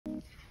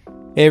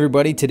Hey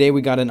everybody, today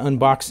we got an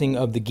unboxing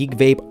of the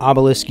GeekV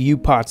Obelisk U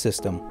pot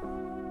system.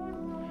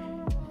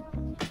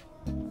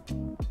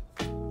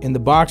 In the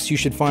box you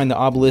should find the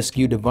Obelisk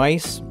U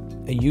device,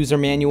 a user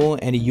manual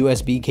and a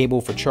USB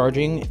cable for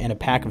charging, and a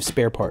pack of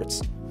spare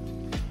parts.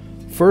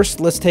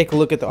 First, let's take a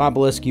look at the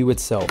Obelisk U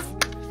itself.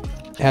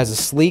 It has a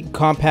sleek,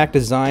 compact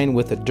design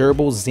with a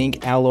durable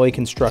zinc alloy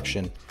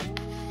construction.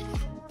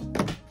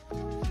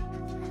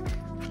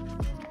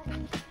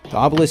 The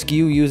Obelisk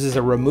U uses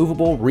a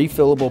removable,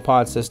 refillable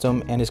pod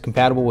system and is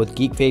compatible with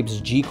GeekV's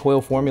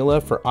G.Coil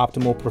formula for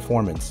optimal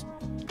performance.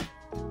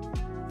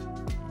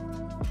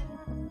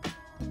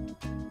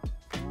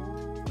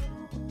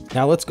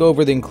 Now let's go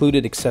over the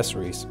included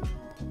accessories.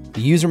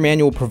 The user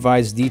manual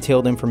provides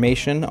detailed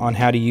information on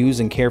how to use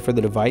and care for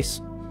the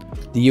device.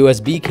 The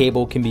USB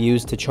cable can be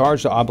used to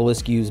charge the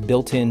Obelisk U's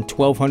built-in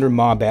 1200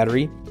 mAh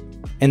battery.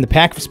 And the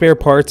pack of spare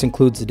parts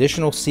includes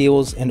additional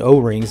seals and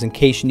O-rings in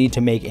case you need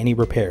to make any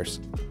repairs.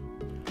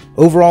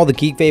 Overall, the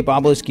GeekV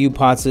Obelisk U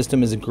pod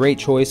system is a great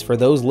choice for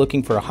those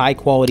looking for a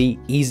high-quality,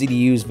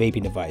 easy-to-use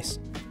vaping device.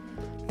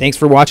 Thanks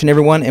for watching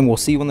everyone, and we'll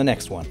see you on the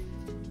next one.